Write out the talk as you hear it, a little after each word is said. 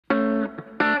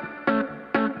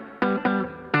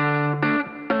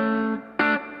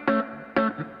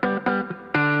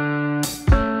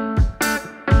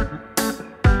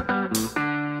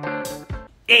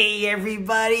Hey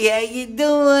everybody, how you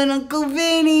doing? Uncle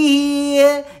Vinny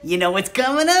here. You know what's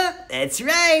coming up? That's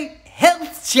right,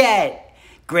 Health Chat.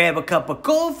 Grab a cup of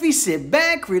coffee, sit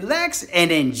back, relax,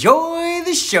 and enjoy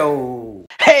the show.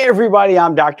 Hey everybody,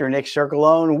 I'm Dr. Nick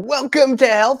Circolone. Welcome to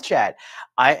Health Chat.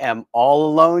 I am all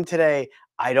alone today.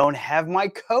 I don't have my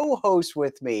co-host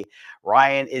with me.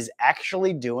 Ryan is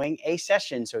actually doing a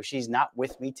session, so she's not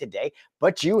with me today,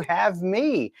 but you have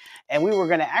me. And we were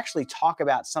going to actually talk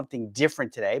about something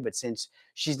different today, but since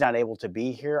she's not able to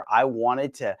be here, I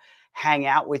wanted to hang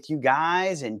out with you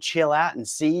guys and chill out and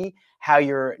see how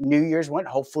your New Year's went.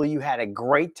 Hopefully you had a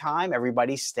great time.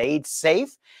 Everybody stayed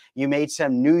safe. You made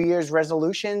some New Year's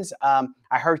resolutions. I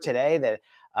heard today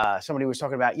that somebody was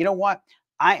talking about, you know what?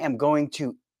 I am going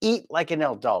to eat like an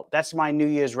adult. That's my New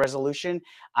Year's resolution.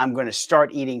 I'm going to start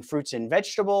eating fruits and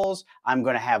vegetables. I'm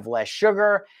going to have less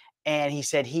sugar. And he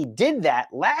said he did that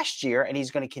last year and he's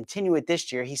going to continue it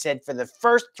this year. He said for the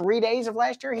first 3 days of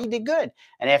last year, he did good.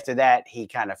 And after that, he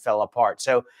kind of fell apart.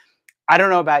 So I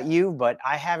don't know about you, but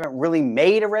I haven't really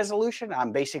made a resolution.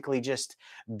 I'm basically just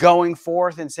going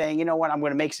forth and saying, you know what, I'm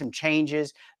going to make some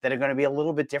changes that are going to be a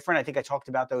little bit different. I think I talked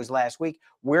about those last week.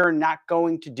 We're not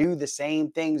going to do the same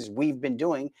things we've been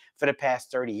doing for the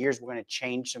past 30 years. We're going to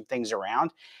change some things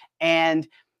around. And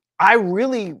I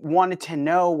really wanted to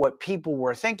know what people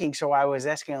were thinking. So I was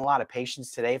asking a lot of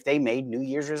patients today if they made New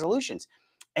Year's resolutions.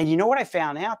 And you know what I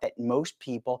found out? That most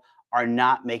people are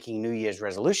not making New Year's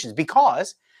resolutions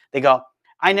because they go,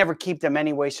 I never keep them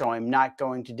anyway, so I'm not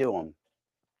going to do them.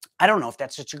 I don't know if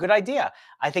that's such a good idea.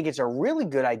 I think it's a really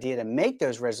good idea to make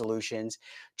those resolutions,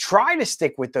 try to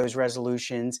stick with those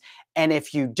resolutions, and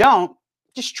if you don't,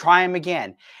 just try them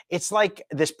again. It's like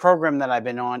this program that I've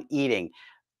been on eating.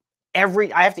 I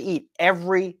have to eat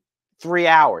every 3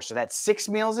 hours. So that's 6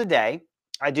 meals a day.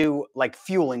 I do like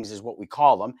fuelings is what we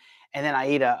call them. And then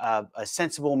I eat a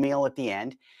sensible meal at the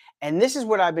end. And this is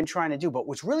what I've been trying to do. But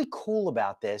what's really cool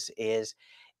about this is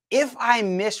if I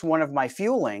miss one of my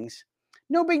fuelings,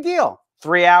 no big deal.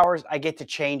 3 hours, I get to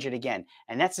change it again.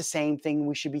 And that's the same thing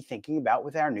we should be thinking about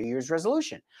with our New Year's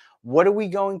resolution. What are we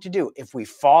going to do? If we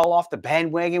fall off the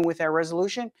bandwagon with our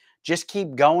resolution, just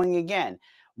keep going again.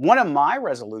 One of my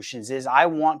resolutions is I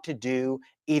want to do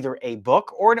either a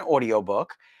book or an audio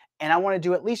book. And I want to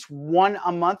do at least one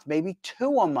a month, maybe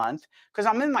two a month, because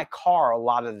I'm in my car a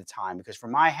lot of the time. Because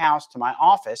from my house to my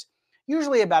office,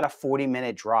 usually about a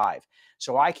 40-minute drive.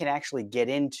 So I can actually get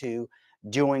into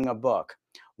doing a book.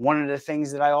 One of the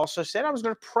things that I also said I was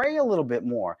going to pray a little bit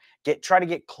more, try to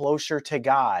get closer to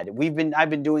God. I've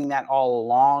been doing that all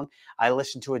along. I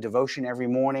listen to a devotion every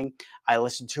morning. I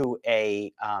listen to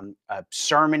a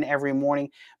sermon every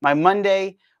morning. My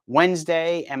Monday,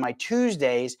 Wednesday, and my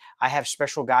Tuesdays, I have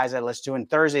special guys I listen to, and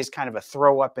Thursday's kind of a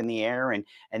throw up in the air, and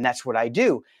that's what I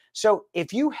do. So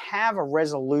if you have a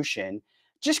resolution,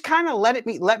 just kind of let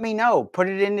me know. Put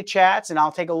it in the chats and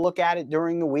I'll take a look at it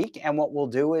during the week. And what we'll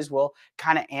do is we'll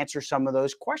kind of answer some of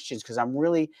those questions because I'm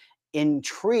really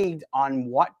intrigued on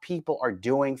what people are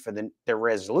doing for their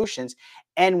resolutions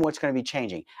and what's going to be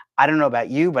changing. I don't know about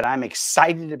you, but I'm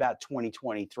excited about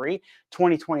 2023.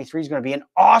 2023 is going to be an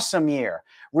awesome year.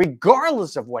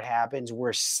 Regardless of what happens,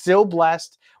 we're still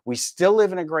blessed. We still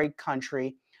live in a great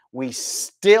country. We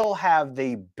still have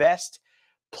the best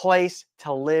place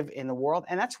to live in the world,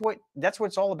 and that's what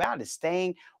it's all about, is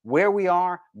staying where we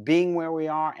are, being where we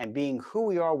are, and being who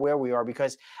we are where we are.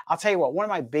 Because I'll tell you what, one of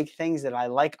my big things that I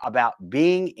like about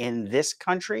being in this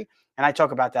country, and I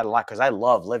talk about that a lot because I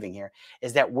love living here,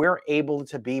 is that we're able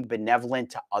to be benevolent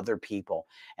to other people.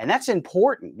 And that's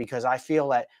important because I feel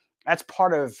that that's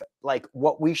part of like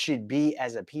what we should be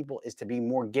as a people, is to be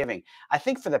more giving. I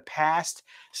think for the past,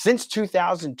 since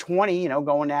 2020,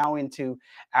 going now into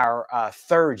our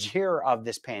third year of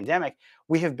this pandemic,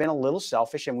 we have been a little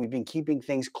selfish and we've been keeping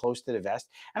things close to the vest.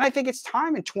 And I think it's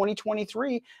time in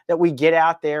 2023 that we get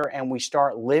out there and we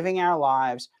start living our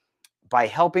lives by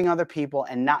helping other people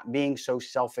and not being so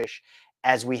selfish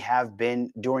as we have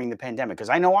been during the pandemic. Because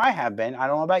I know I have been. I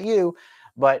don't know about you,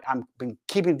 but I'm been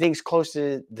keeping things close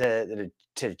to the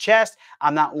chest.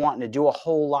 I'm not wanting to do a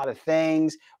whole lot of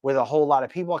things with a whole lot of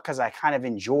people because I kind of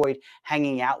enjoyed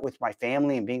hanging out with my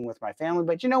family and being with my family.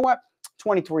 But you know what?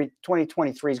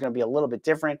 2023 is going to be a little bit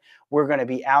different. We're going to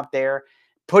be out there,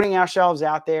 putting ourselves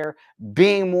out there,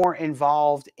 being more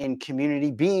involved in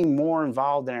community, being more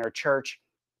involved in our church.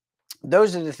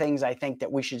 Those are the things I think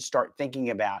that we should start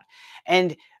thinking about.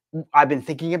 And I've been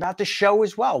thinking about the show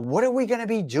as well. What are we going to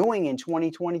be doing in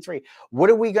 2023? What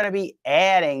are we going to be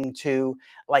adding to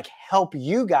like help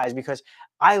you guys? Because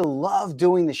I love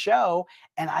doing the show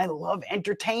and I love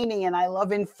entertaining and I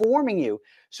love informing you.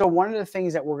 So, one of the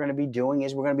things that we're going to be doing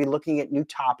is we're going to be looking at new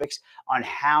topics on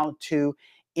how to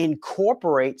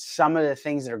incorporate some of the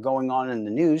things that are going on in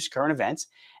the news, current events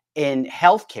in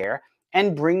healthcare,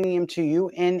 and bringing them to you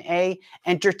in a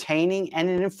entertaining and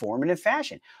an informative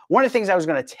fashion. One of the things I was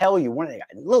going to tell you, one of the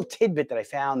little tidbit that I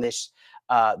found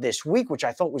this week, which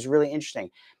I thought was really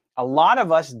interesting. A lot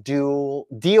of us deal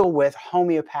with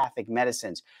homeopathic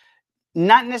medicines,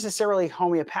 not necessarily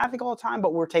homeopathic all the time,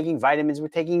 but we're taking vitamins, we're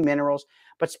taking minerals,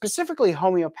 but specifically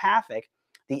homeopathic.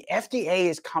 The FDA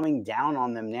is coming down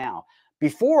on them now.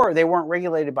 Before, they weren't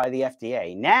regulated by the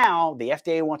FDA. Now, the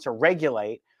FDA wants to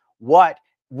regulate what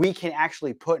we can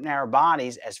actually put in our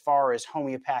bodies as far as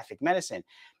homeopathic medicine.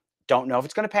 Don't know if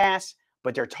it's going to pass,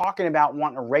 but they're talking about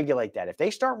wanting to regulate that. If they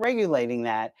start regulating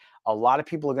that, a lot of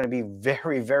people are going to be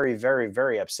very, very, very,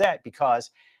 very upset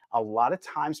because a lot of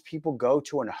times people go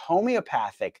to a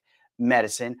homeopathic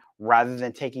medicine rather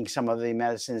than taking some of the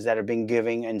medicines that have been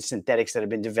giving and synthetics that have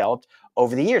been developed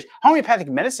over the years. Homeopathic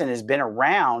medicine has been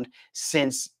around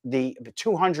since the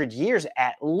 200 years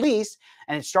at least,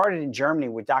 and it started in Germany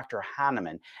with Dr.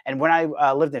 Hahnemann. And when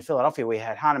I lived in Philadelphia, we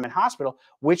had Hahnemann Hospital,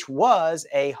 which was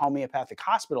a homeopathic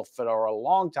hospital for a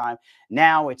long time.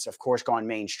 Now it's, of course, gone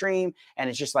mainstream, and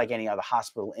it's just like any other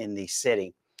hospital in the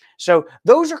city. So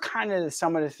those are kind of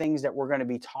some of the things that we're going to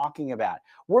be talking about.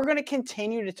 We're going to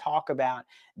continue to talk about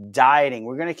dieting.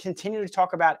 We're going to continue to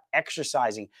talk about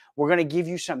exercising. We're going to give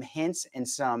you some hints and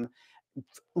some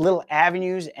little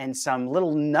avenues and some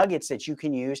little nuggets that you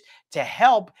can use to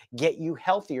help get you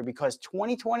healthier, because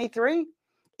 2023,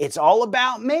 it's all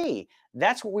about me.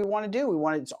 That's what we want to do.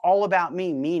 It's all about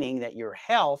me, meaning that your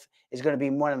health is going to be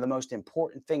one of the most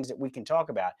important things that we can talk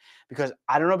about. Because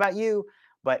I don't know about you,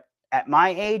 but at my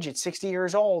age, at 60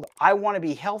 years old, I want to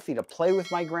be healthy to play with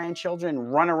my grandchildren,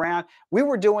 run around. We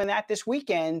were doing that this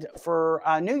weekend for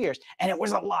New Year's, and it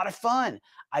was a lot of fun.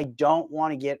 I don't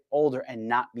want to get older and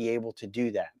not be able to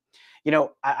do that. You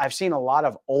know, I've seen a lot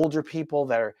of older people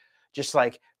that are just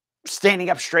like standing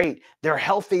up straight. They're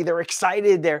healthy, they're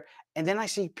excited, and then I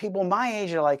see people my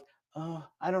age that are like, oh,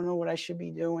 I don't know what I should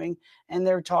be doing. And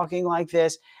they're talking like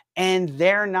this, and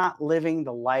they're not living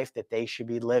the life that they should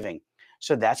be living.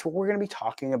 So that's what we're going to be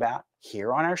talking about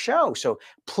here on our show. So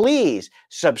please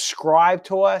subscribe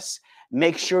to us.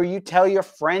 Make sure you tell your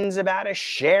friends about us,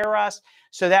 share us,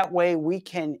 so that way we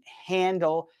can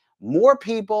handle more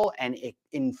people and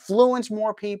influence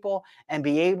more people and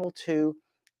be able to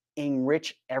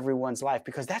enrich everyone's life,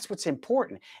 because that's what's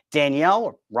important. Danielle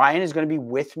or Ryan is going to be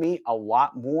with me a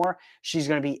lot more. She's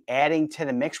going to be adding to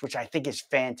the mix, which I think is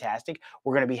fantastic.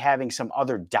 We're going to be having some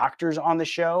other doctors on the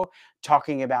show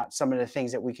talking about some of the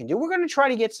things that we can do. We're going to try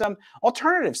to get some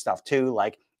alternative stuff too,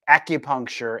 like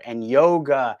acupuncture and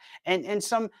yoga and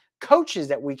some coaches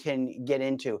that we can get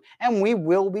into. And we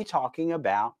will be talking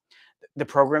about the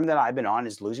program that I've been on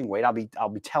is losing weight. I'll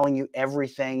be telling you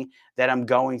everything that I'm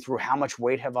going through. How much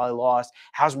weight have I lost?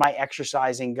 How's my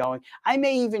exercising going? I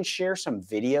may even share some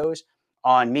videos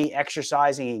on me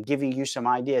exercising and giving you some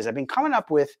ideas. I've been coming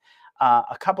up with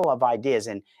a couple of ideas,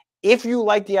 and if you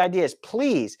like the ideas,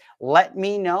 please let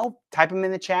me know. Type them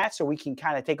in the chat so we can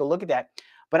kind of take a look at that.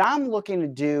 But I'm looking to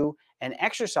do an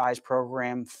exercise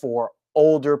program for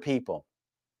older people.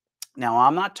 Now,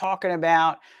 I'm not talking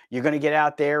about you're going to get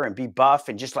out there and be buff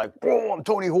and just like, oh, I'm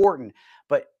Tony Horton.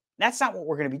 But that's not what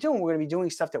we're going to be doing. We're going to be doing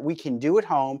stuff that we can do at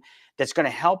home that's going to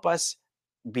help us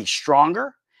be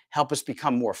stronger, help us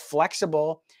become more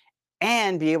flexible,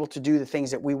 and be able to do the things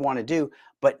that we want to do,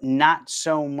 but not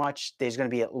so much. There's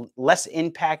going to be less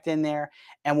impact in there,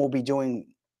 and we'll be doing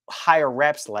higher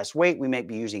reps, less weight. We may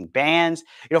be using bands.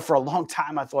 You know, for a long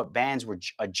time, I thought bands were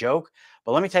a joke.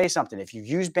 But let me tell you something. If you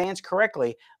use bands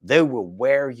correctly, they will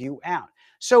wear you out.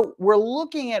 So we're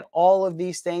looking at all of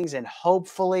these things, and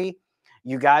hopefully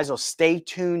you guys will stay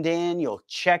tuned in. You'll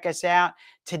check us out.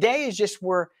 Today is just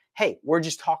we're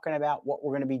just talking about what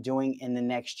we're going to be doing in the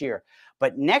next year.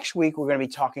 But next week, we're going to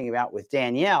be talking about, with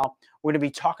Danielle, we're going to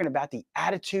be talking about the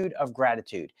attitude of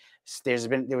gratitude.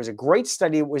 There was a great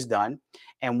study that was done.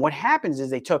 And what happens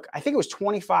is they took, I think it was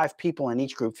 25 people in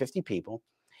each group, 50 people,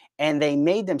 and they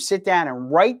made them sit down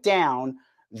and write down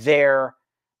their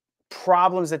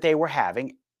problems that they were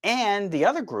having. And the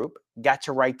other group got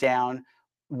to write down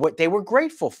what they were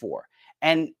grateful for.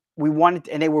 And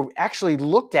they were actually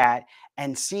looked at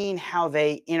and seeing how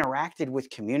they interacted with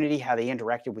community, how they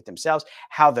interacted with themselves,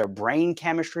 how their brain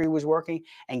chemistry was working.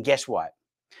 And guess what?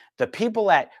 The people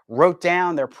that wrote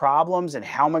down their problems and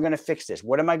how am I going to fix this?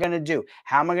 What am I going to do?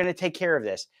 How am I going to take care of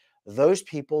this? Those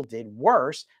people did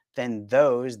worse than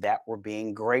those that were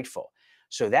being grateful.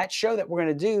 So that show that we're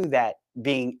going to do, that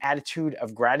being Attitude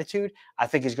of Gratitude, I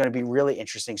think is going to be really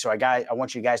interesting. So I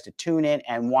want you guys to tune in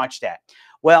and watch that.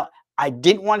 Well, I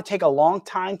didn't want to take a long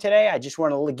time today. I just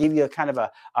want to give you a kind of a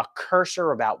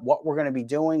cursor about what we're going to be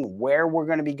doing, where we're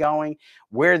going to be going,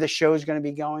 where the show is going to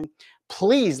be going.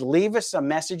 Please leave us some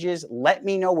messages. Let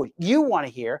me know what you want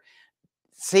to hear.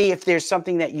 See if there's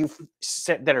something that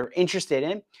that are interested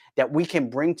in that we can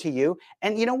bring to you.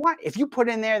 And you know what? If you put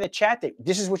in there the chat that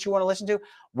this is what you want to listen to,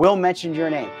 we'll mention your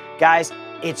name. Guys,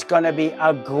 it's going to be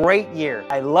a great year.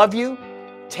 I love you.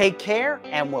 Take care,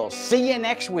 and we'll see you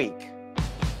next week.